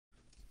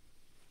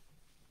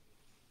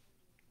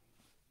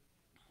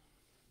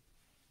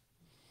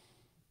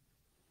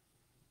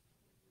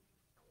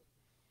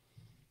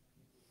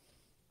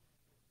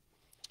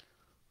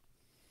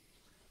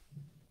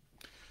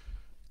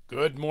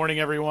Good morning,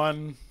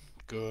 everyone.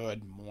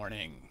 Good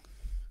morning.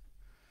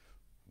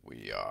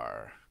 We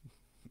are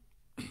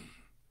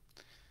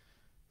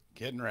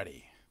getting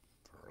ready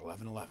for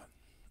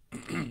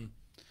 11:11.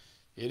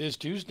 It is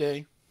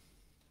Tuesday,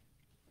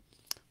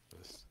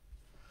 the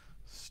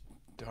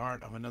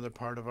start of another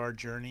part of our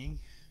journey.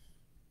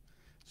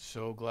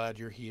 So glad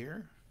you're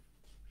here.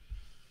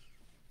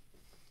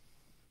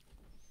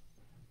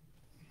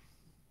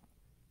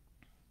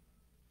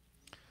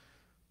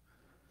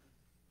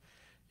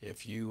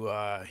 If you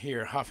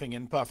hear huffing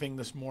and puffing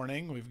this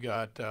morning, we've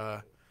got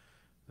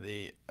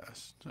the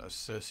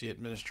Associate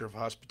Minister of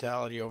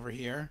Hospitality over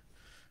here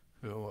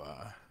who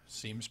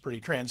seems pretty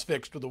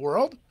transfixed with the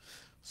world.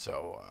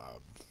 So,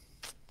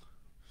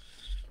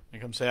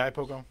 you come say hi,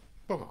 Poco.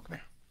 Poco, come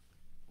here.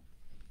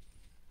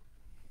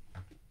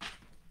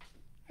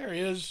 There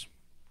he is.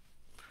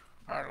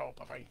 Hello,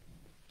 Puffy.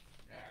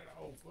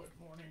 Hello, good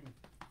morning.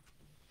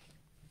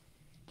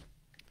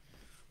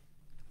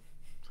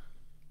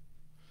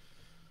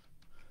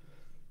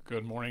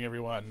 Good morning,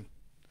 everyone.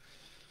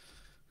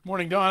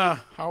 Morning,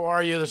 Donna. How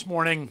are you this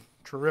morning?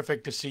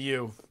 Terrific to see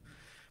you.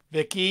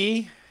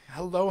 Vicky,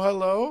 hello,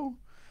 hello.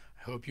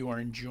 I hope you are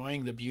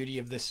enjoying the beauty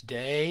of this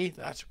day.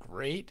 That's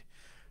great.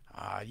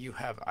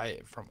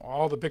 From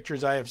all the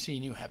pictures I have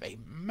seen, you have a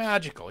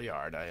magical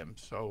yard. I am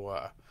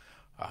so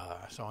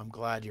I'm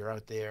glad you're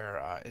out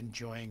there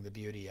enjoying the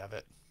beauty of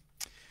it.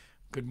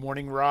 Good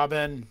morning,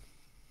 Robin.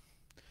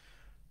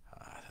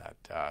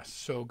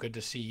 So good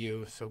to see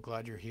you. So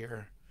glad you're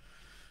here.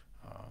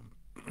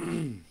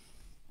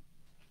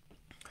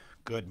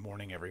 Good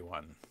morning,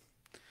 everyone.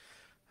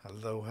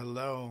 Hello,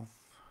 hello.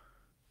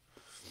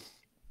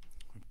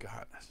 We've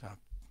got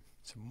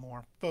some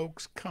more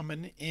folks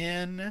coming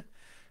in.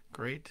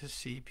 Great to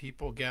see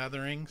people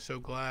gathering. So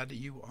glad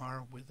you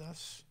are with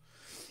us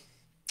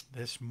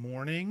this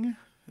morning.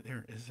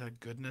 There is a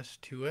goodness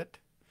to it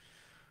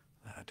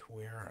that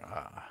we're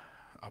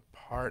a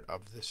part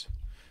of this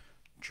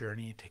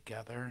journey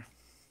together.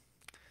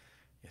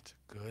 It's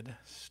good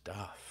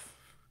stuff.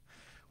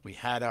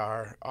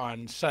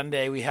 On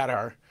Sunday, we had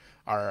our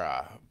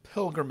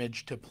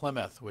pilgrimage to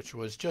Plymouth, which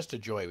was just a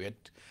joy. We had,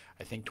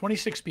 I think,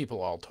 26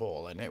 people all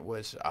told, and it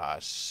was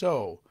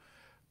so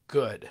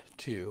good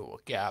to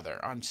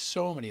gather on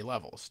so many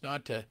levels,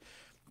 not to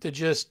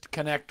just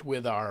connect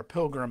with our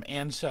pilgrim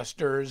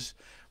ancestors,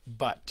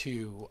 but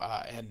to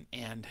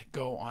and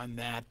go on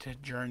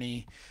that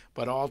journey,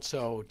 but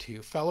also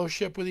to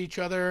fellowship with each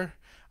other,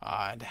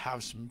 and to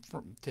have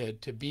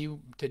to be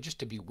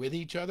with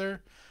each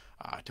other.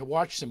 To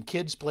watch some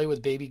kids play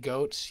with baby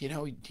goats. Do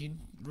you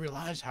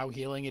realize how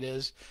healing it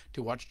is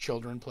to watch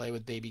children play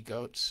with baby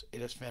goats?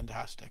 It is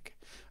fantastic.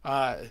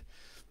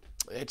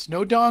 It's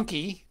no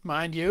donkey,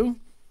 mind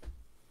you,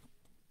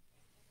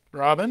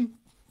 Robin.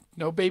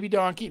 No baby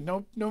donkey,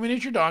 no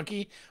miniature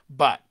donkey,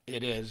 but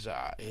it is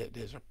a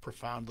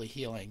profoundly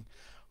healing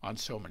on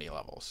so many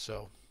levels.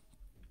 So,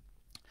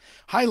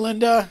 hi,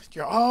 Linda.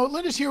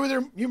 Linda's here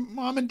with your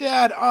mom and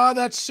dad. Oh,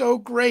 that's so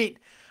great.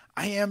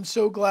 I am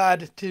so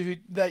glad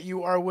that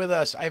you are with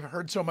us. I've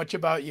heard so much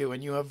about you,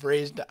 and you have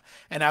raised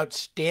an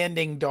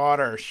outstanding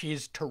daughter.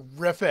 She's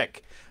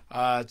terrific.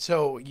 I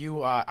hope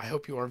you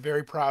are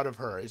very proud of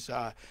her.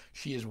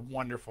 She is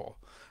wonderful.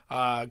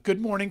 Good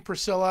morning,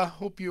 Priscilla.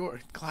 Hope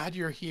glad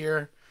you're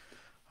here.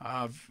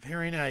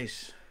 Very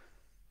nice.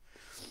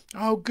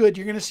 Oh, good.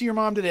 You're going to see your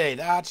mom today.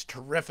 That's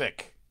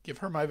terrific. Give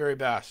her my very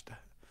best.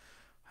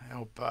 I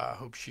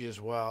hope she is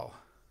well.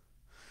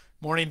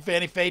 Morning,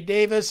 Fannie Faye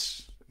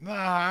Davis in the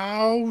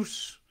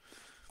house.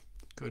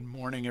 Good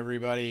morning,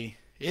 everybody.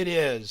 It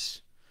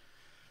is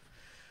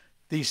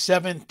the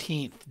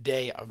 17th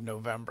day of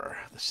November.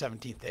 The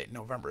 17th day.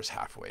 November is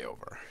halfway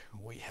over.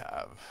 We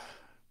have,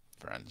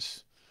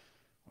 friends,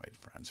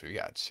 we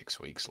got 6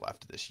 weeks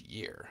left this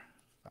year.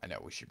 I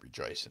know we should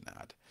rejoice in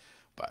that,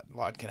 but a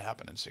lot can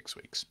happen in 6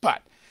 weeks.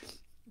 But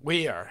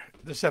we are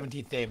the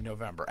 17th day of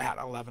November at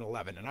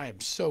 11:11, and I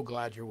am so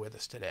glad you're with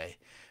us today,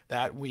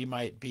 that we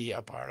might be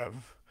a part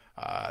of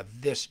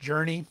this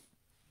journey,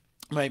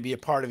 might be a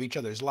part of each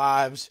other's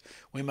lives.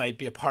 We might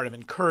be a part of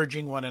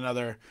encouraging one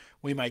another.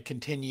 We might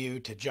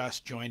continue to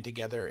just join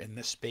together in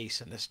this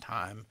space and this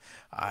time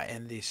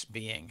and this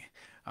being,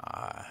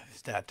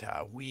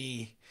 that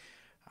we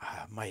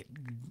might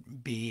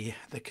be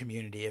the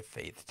community of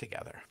faith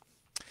together.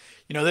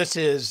 This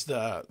is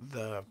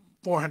the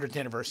 400th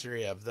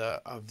anniversary of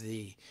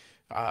the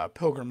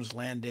Pilgrims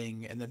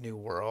landing in the New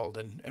World,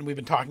 and we've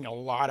been talking a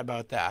lot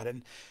about that.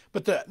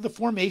 But the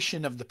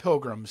formation of the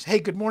Pilgrims. Hey,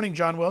 good morning,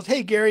 John Wells.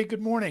 Hey, Gary.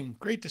 Good morning.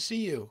 Great to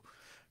see you.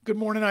 Good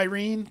morning,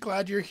 Irene.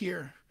 Glad you're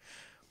here.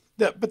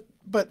 But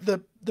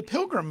the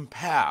Pilgrim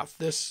path,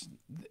 this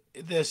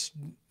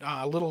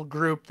little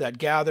group that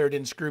gathered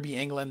in Scrooby,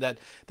 England,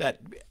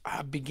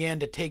 that began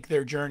to take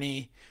their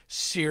journey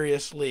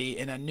seriously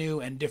in a new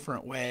and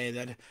different way,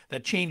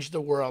 that changed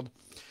the world,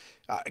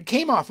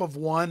 came off of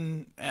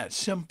one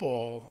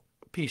simple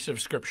piece of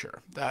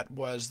scripture that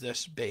was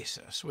this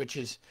basis, which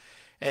is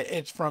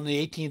it's from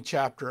the 18th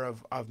chapter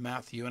of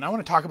Matthew, and I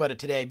want to talk about it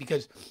today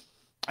because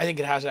I think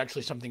it has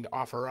actually something to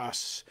offer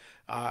us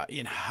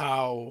in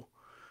how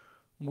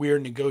we're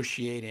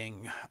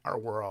negotiating our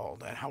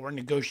world and how we're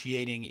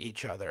negotiating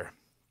each other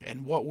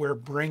and what we're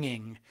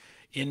bringing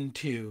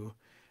into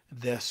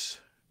this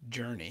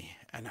journey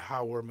and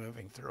how we're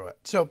moving through it.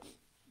 So,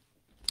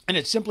 and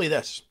it's simply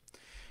this.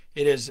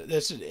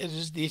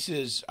 This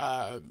is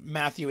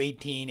Matthew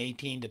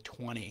 18 to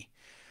 20.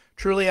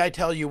 Truly I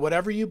tell you,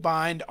 whatever you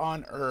bind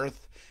on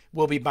earth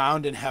will be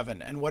bound in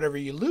heaven, and whatever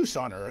you loose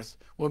on earth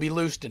will be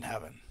loosed in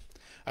heaven.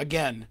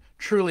 Again,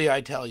 truly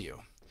I tell you,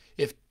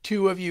 if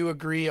two of you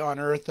agree on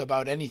earth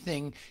about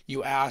anything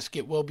you ask,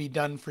 it will be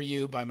done for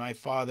you by my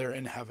Father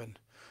in heaven.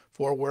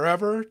 For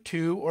wherever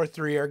two or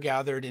three are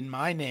gathered in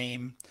my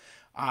name,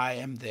 I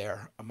am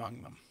there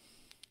among them.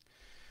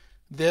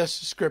 This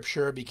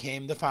scripture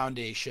became the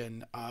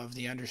foundation of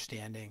the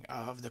understanding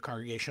of the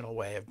congregational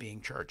way of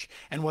being church.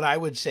 And what I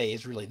would say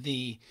is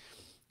really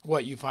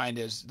what you find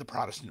is the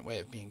Protestant way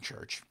of being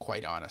church,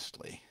 quite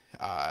honestly.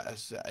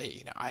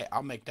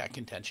 I'll make that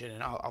contention,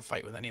 and I'll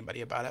fight with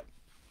anybody about it.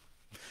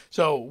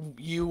 So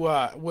you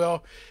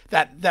will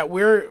that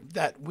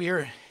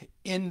we're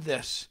in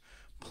this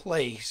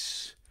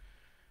place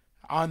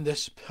on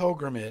this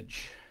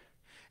pilgrimage,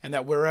 and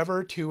that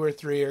wherever two or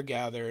three are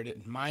gathered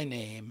in my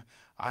name,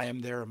 I am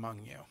there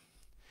among you.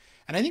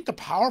 And I think the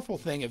powerful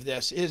thing of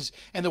this is,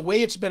 and the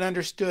way it's been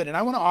understood, and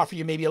I want to offer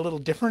you maybe a little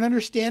different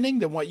understanding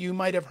than what you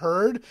might have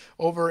heard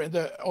over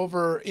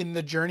in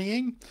the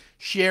journeying.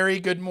 Sherry,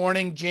 good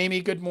morning.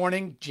 Jamie, good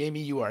morning.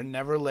 Jamie, you are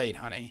never late,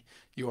 honey.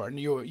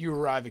 You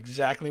arrive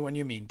exactly when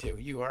you mean to.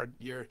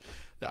 You're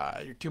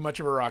too much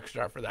of a rock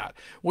star for that.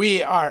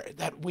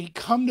 We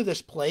come to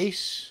this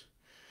place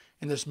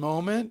in this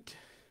moment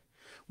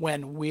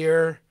when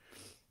we're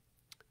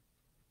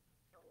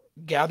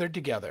gathered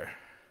together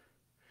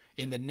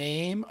in the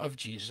name of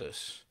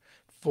Jesus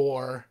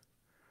and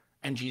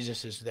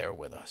Jesus is there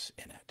with us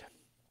in it.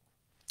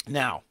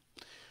 Now,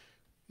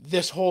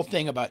 this whole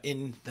thing about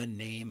in the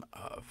name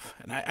of,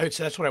 and I would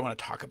say that's what I want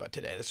to talk about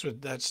today.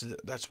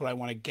 That's what I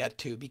want to get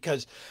to,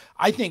 because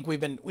I think we've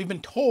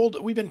been told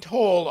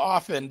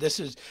often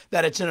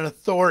that it's an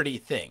authority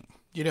thing.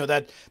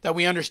 That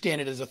we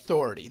understand it as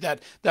authority.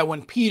 That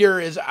when Peter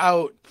is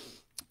out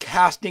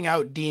casting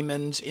out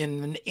demons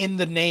in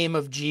the name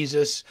of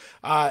Jesus,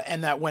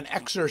 and that when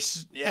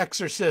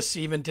exorcists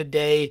even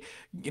today,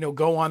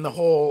 go on the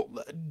whole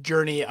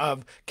journey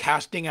of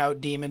casting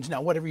out demons.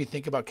 Now, whatever you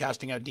think about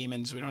casting out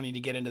demons, we don't need to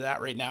get into that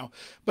right now,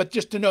 but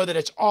just to know that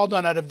it's all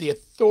done out of the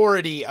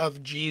authority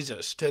of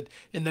Jesus,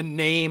 in the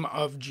name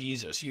of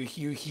Jesus. You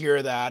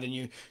hear that and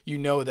you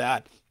know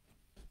that.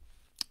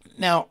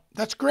 Now,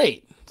 that's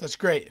great. That's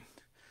great.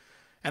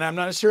 And I'm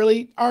not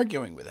necessarily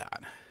arguing with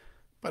that.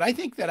 But I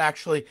think that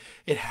actually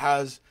it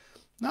has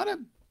not a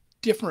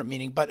different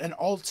meaning, but an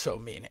also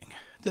meaning.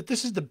 That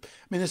this is the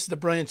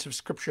brilliance of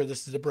Scripture.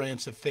 This is the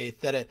brilliance of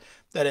faith. That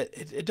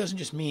it doesn't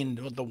just mean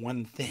the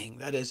one thing.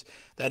 That it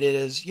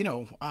is, in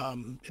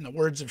the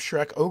words of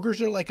Shrek,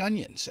 ogres are like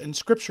onions, and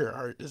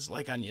Scripture is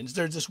like onions.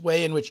 There's this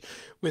way in which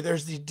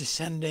there's these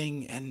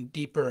descending and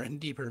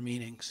deeper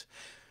meanings.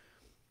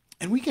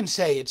 And we can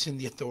say it's in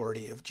the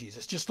authority of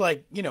Jesus, just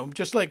like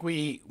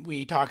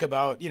we talk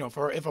about,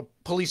 if a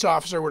police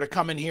officer were to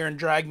come in here and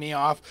drag me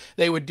off,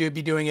 they would be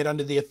doing it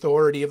under the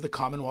authority of the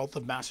Commonwealth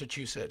of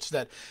Massachusetts.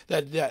 That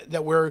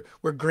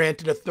we're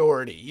granted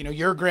authority.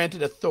 You're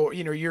granted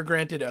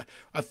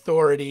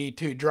authority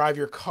to drive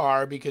your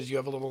car because you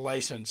have a little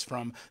license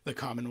from the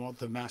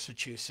Commonwealth of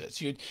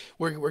Massachusetts.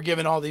 We're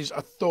given all these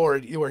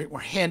authority. We're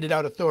handed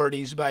out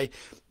authorities by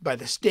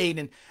the state,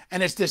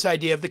 and it's this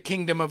idea of the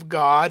kingdom of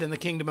God and the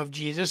kingdom of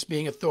Jesus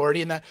being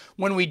authority, and that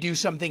when we do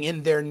something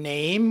in their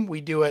name,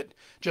 we do it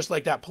just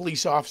like that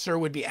police officer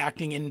would be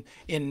acting in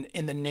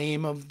the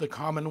name of the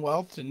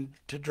Commonwealth and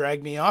to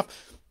drag me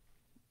off.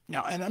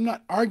 Now, and I'm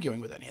not arguing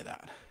with any of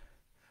that.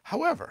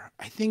 However,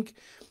 I think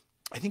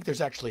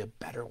there's actually a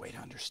better way to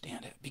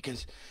understand it,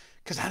 because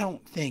I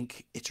don't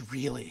think it's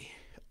really,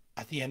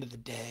 at the end of the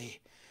day,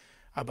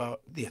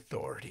 about the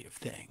authority of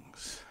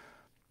things.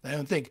 I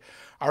don't think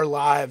our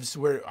lives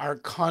are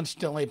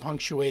constantly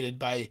punctuated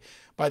by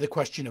the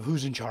question of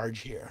who's in charge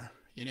here.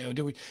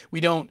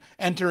 We don't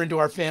enter into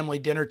our family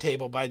dinner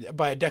table by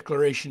a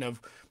declaration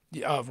of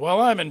well,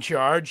 I'm in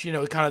charge.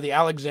 Kind of the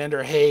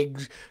Alexander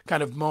Haig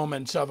kind of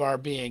moments of our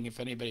being. If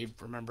anybody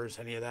remembers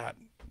any of that,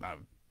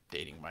 I'm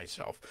dating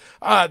myself.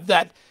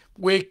 That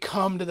we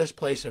come to this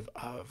place of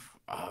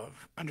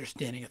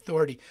understanding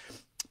authority.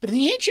 But in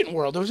the ancient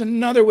world, there was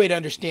another way to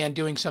understand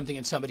doing something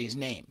in somebody's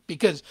name,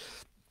 because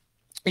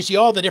you see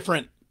all the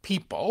different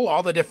people,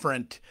 all the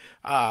different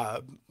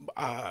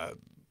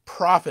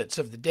prophets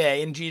of the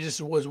day, and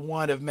Jesus was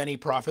one of many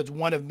prophets,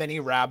 one of many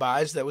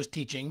rabbis that was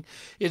teaching,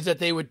 is that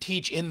they would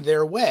teach in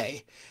their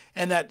way,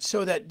 and that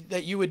so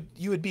that you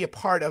would be a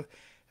part of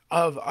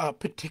a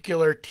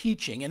particular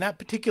teaching, and that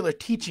particular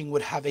teaching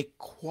would have a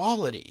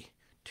quality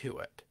to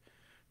it.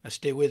 Now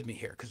stay with me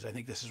here, because I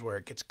think this is where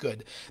it gets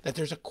good, that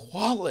there's a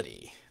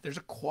quality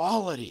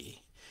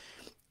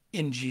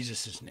in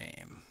Jesus'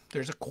 name.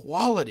 There's a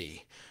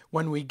quality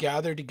when we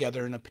gather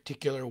together in a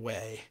particular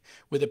way,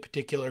 with a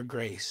particular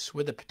grace,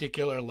 with a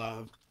particular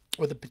love,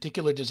 with a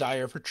particular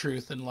desire for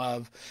truth and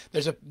love.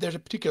 There's a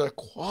particular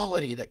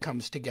quality that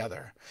comes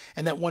together.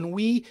 And that when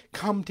we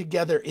come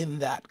together in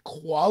that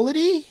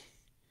quality,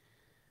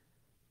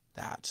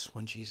 that's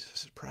when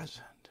Jesus is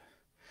present.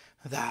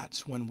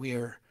 That's when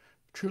we're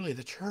truly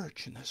the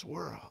church in this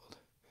world.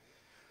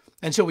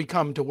 And so we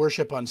come to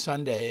worship on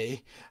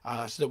Sunday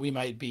so that we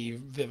might be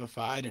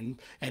vivified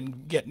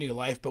and get new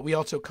life. But we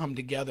also come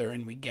together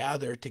and we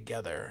gather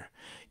together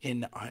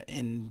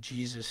in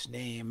Jesus'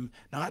 name,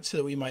 not so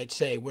that we might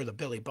say we're the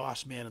Billy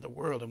Boss man of the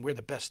world and we're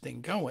the best thing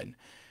going,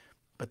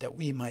 but that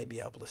we might be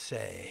able to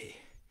say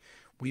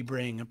we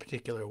bring a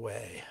particular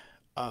way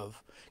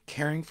of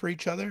caring for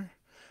each other,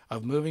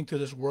 of moving through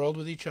this world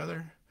with each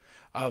other,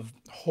 of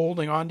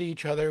holding on to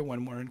each other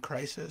when we're in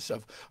crisis,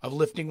 of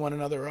lifting one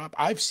another up.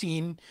 I've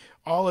seen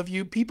all of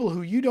you, people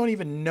who don't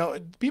even know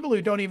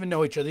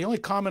each other. The only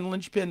common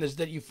linchpin is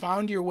that you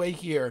found your way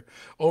here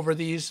over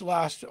these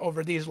last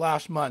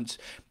months.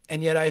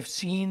 And yet I've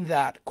seen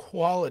that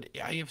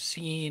quality. I have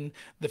seen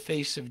the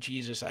face of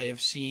Jesus. I have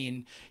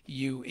seen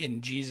you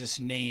in Jesus'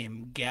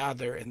 name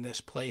gather in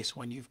this place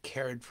when you've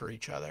cared for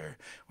each other,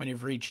 when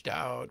you've reached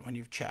out, when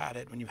you've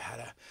chatted, when you've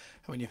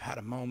had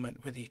a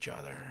moment with each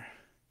other.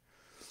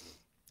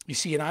 You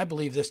see, and I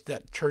believe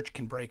that church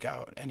can break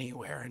out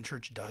anywhere, and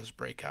church does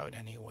break out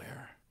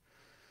anywhere.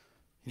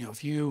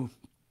 If you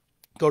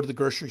go to the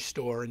grocery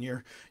store and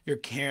you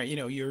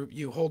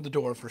hold the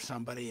door for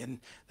somebody and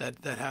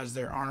that has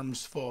their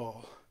arms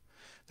full,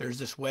 there's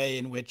this way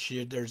in which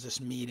there's this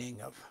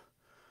meeting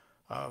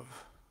of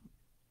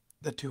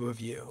the two of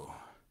you,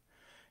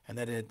 and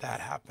that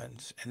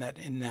happens, and that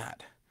in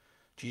that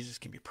Jesus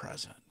can be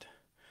present.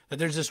 That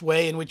there's this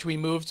way in which we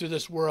move through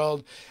this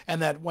world, and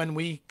that when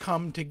we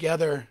come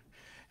together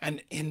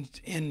and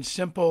in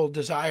simple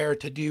desire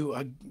to do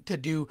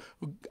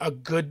a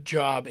good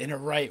job in a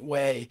right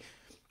way,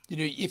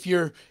 if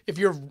you're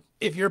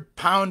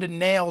pounding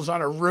nails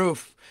on a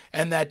roof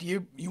and that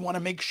you want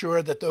to make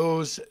sure that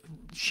those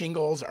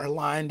shingles are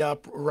lined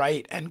up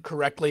right and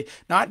correctly,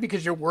 not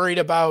because you're worried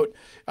about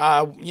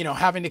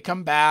having to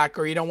come back,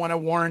 or you don't want to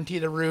warranty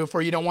the roof,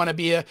 or you don't want to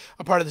be a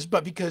part of this,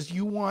 but because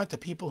you want the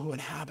people who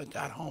inhabit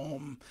that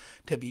home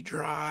to be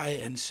dry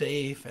and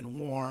safe and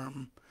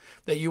warm.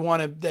 That you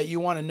want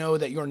to know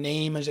that your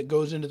name as it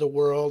goes into the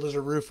world as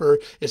a roofer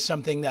is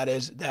something that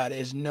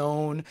is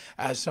known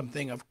as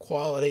something of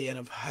quality and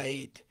of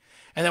height.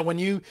 And that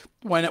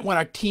when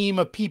a team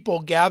of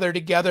people gather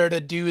together to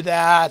do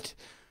that,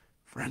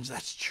 friends,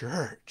 that's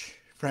church.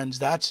 Friends,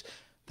 that's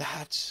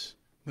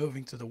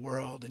moving through the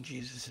world in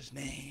Jesus'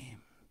 name.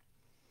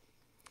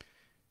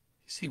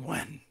 You see,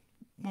 when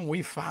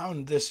we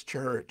found this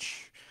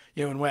church,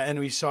 and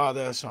we saw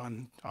this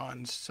on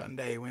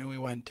Sunday when we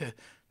went to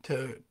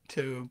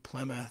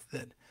Plymouth,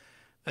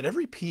 that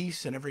every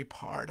piece and every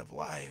part of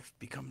life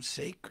becomes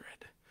sacred.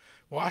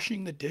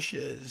 Washing the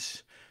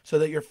dishes so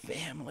that your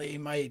family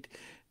might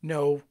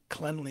know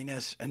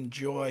cleanliness and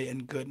joy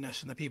and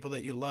goodness, and the people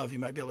that you love, you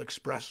might be able to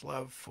express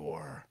love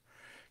for.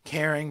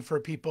 Caring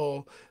for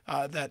people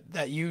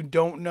that you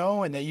don't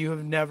know and that you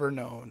have never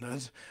known.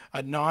 Those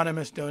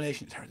anonymous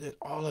donations,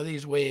 all of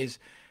these ways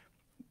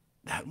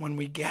that when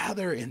we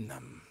gather in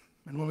them,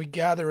 and when we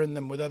gather in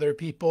them with other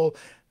people,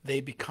 they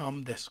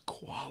become this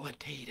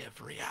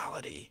qualitative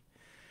reality.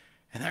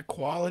 And that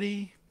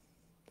quality,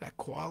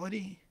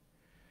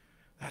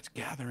 that's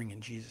gathering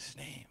in Jesus'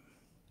 name.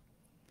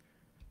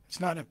 It's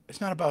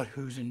not about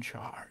who's in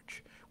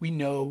charge. We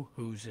know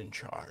who's in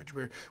charge.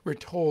 We're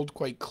told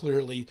quite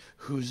clearly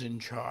who's in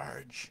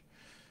charge.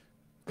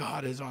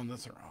 God is on the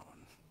throne.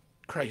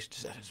 Christ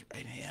is at his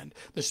right hand.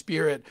 The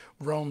Spirit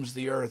roams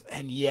the earth,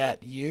 and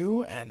yet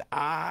you and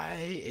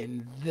I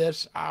in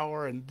this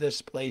hour, in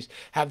this place,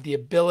 have the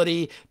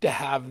ability to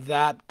have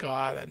that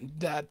God and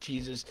that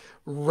Jesus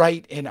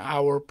right in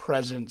our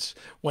presence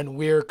when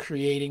we're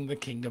creating the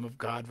kingdom of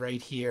God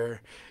right here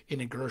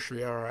in a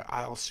grocery or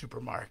aisle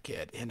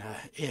supermarket, in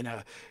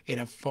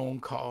a phone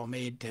call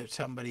made to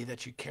somebody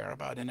that you care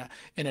about, in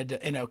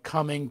a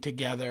coming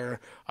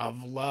together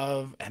of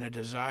love and a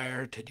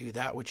desire to do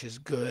that which is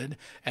good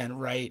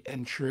and right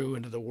and true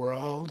into the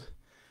world.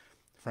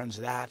 Friends,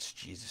 that's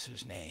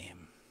Jesus'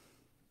 name.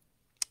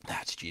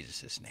 That's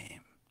Jesus'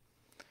 name.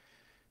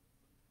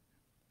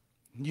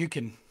 You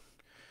can.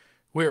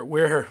 We're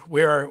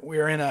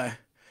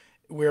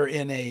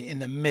in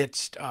the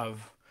midst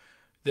of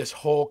this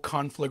whole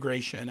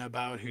conflagration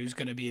about who's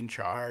going to be in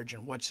charge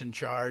and what's in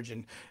charge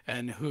and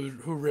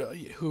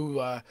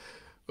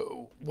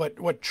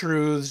what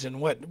truths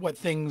and what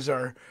things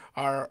are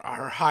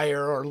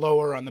higher or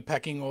lower on the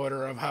pecking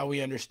order of how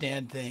we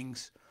understand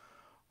things.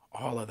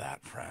 All of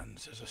that,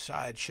 friends, is a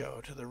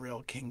sideshow to the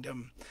real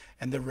kingdom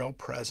and the real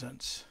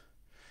presence.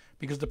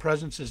 Because the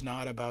presence is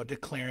not about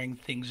declaring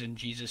things in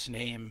Jesus'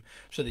 name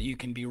so that you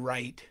can be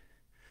right.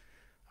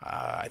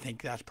 I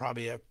think that's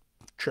probably a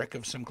trick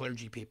of some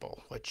clergy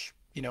people, which,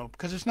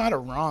 because it's not a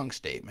wrong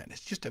statement.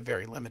 It's just a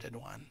very limited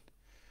one.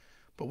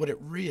 But what it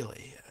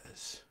really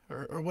is,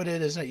 or what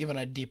it is even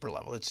a deeper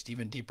level, it's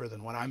even deeper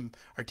than what I'm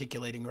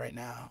articulating right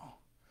now,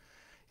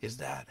 is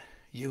that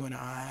you and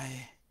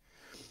I,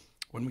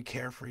 when we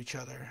care for each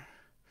other,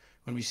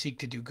 when we seek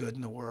to do good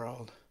in the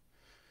world,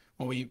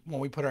 when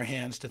we put our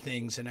hands to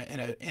things in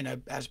a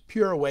as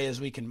pure a way as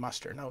we can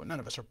muster. No, none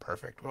of us are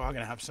perfect. We're all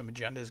going to have some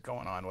agendas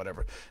going on,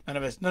 whatever. None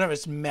of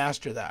us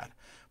master that.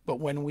 But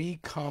when we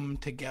come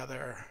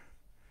together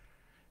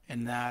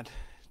in that,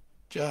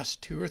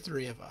 just two or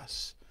three of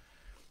us,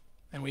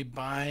 and we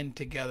bind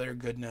together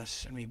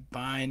goodness, and we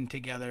bind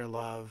together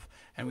love,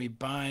 and we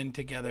bind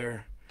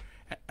together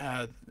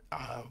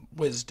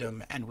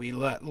wisdom, and we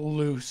let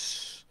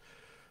loose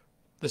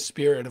the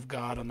Spirit of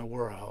God on the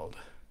world,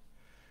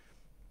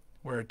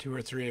 where two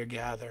or three are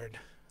gathered,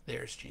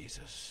 there's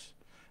Jesus.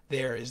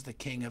 There is the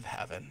King of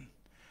heaven.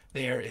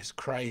 There is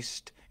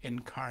Christ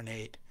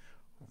incarnate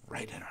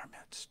right in our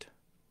midst.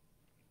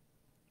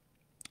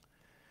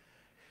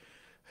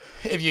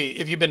 If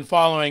you've been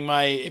following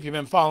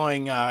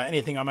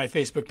anything on my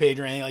Facebook page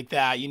or anything like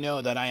that, you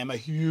know that I am a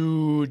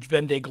huge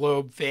Vendée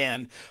Globe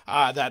fan.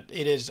 That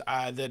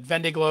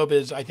Vendée Globe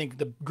is, I think,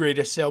 the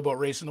greatest sailboat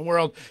race in the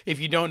world.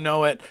 If you don't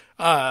know it,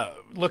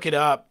 look it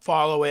up,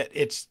 follow it.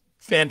 It's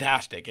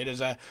fantastic. It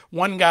is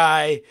one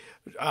guy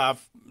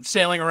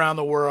sailing around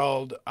the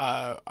world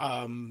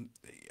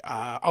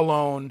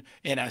alone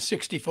in a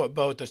 60-foot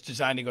boat that's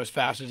designed to go as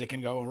fast as it can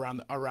go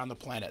around the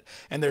planet.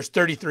 And there's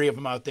 33 of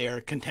them out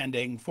there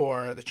contending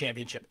for the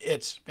championship.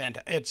 It's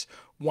fantastic. It's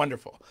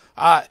wonderful.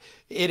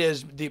 It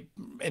is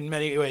in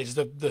many ways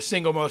the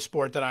single most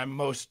sport that I'm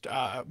most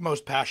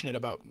passionate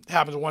about. It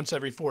happens once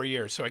every 4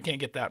 years, so I can't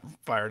get that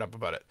fired up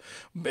about it.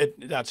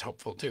 That's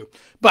hopeful too.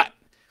 But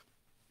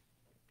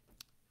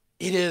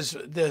it is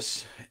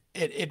this.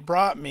 It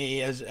brought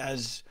me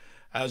as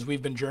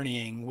we've been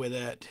journeying with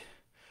it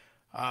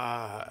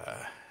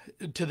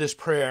to this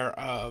prayer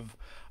of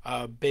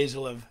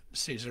Basil of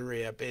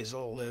Caesarea.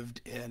 Basil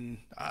lived in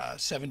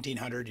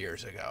 1700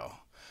 years ago.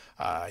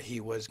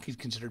 He's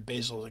considered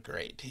Basil the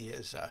Great.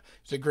 He's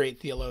a great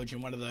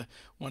theologian, one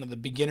of the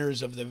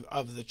beginners of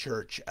the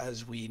church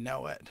as we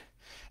know it.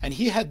 And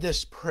he had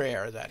this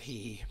prayer that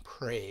he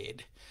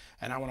prayed.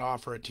 And I want to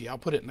offer it to you. I'll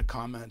put it in the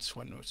comments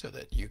so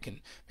that you can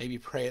maybe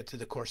pray it through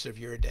the course of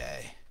your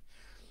day,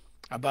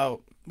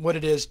 about what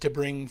it is to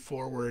bring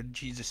forward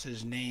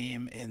Jesus'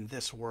 name in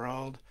this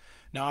world,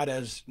 not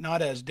as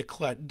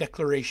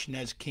declaration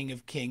as King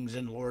of Kings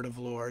and Lord of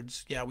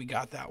Lords. Yeah, we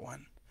got that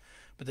one.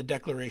 But the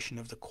declaration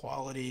of the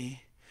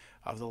quality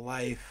of the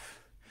life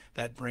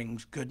that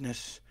brings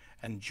goodness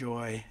and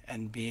joy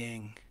and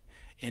being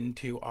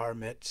into our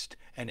midst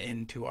and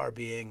into our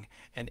being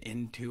and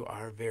into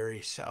our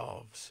very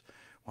selves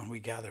when we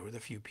gather with a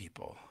few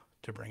people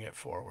to bring it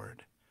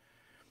forward.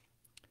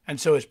 And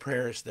so his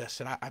prayer is this,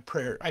 and I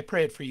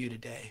pray it for you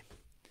today.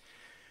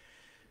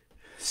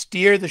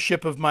 Steer the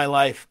ship of my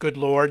life, good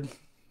Lord,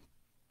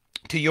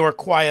 to your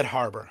quiet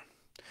harbor,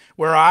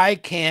 where I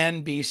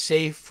can be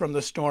safe from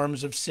the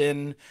storms of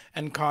sin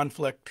and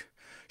conflict.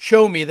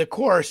 Show me the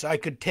course I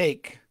could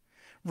take.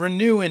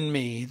 Renew in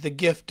me the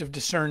gift of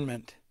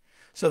discernment,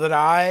 so that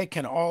I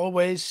can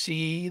always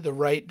see the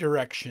right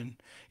direction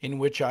in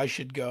which I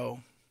should go.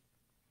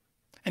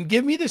 And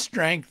give me the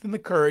strength and the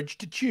courage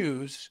to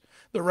choose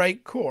the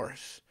right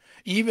course,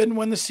 even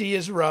when the sea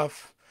is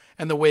rough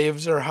and the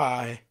waves are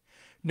high,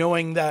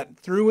 knowing that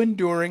through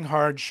enduring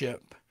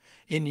hardship,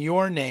 in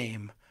your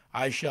name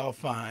I shall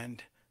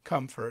find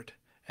comfort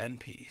and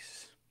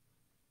peace.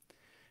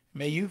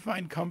 May you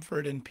find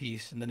comfort and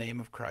peace in the name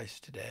of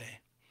Christ today.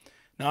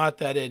 Not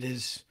that it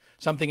is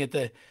something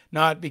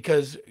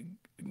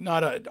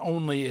not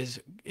only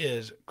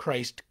is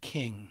Christ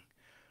King,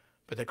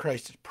 but that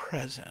Christ is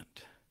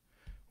present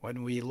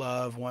when we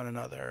love one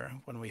another,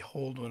 when we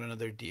hold one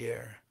another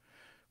dear,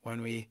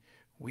 when we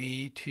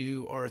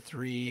two or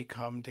three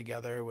come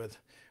together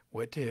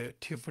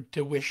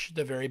to wish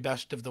the very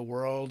best of the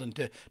world and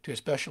to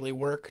especially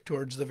work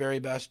towards the very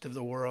best of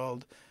the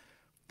world.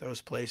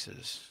 Those are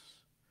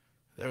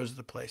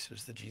the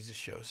places that Jesus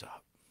shows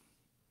up.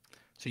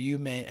 So you,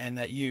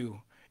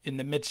 in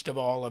the midst of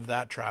all of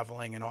that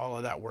traveling and all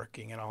of that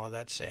working and all of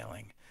that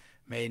sailing,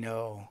 may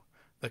know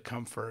the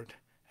comfort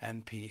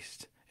and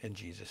peace in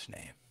Jesus'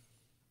 name.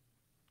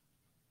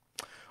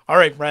 All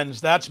right,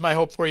 friends, that's my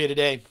hope for you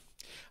today.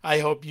 I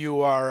hope you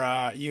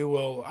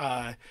will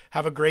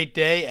have a great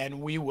day, and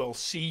we will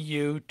see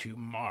you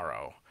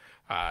tomorrow.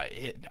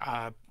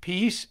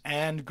 Peace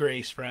and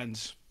grace,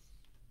 friends.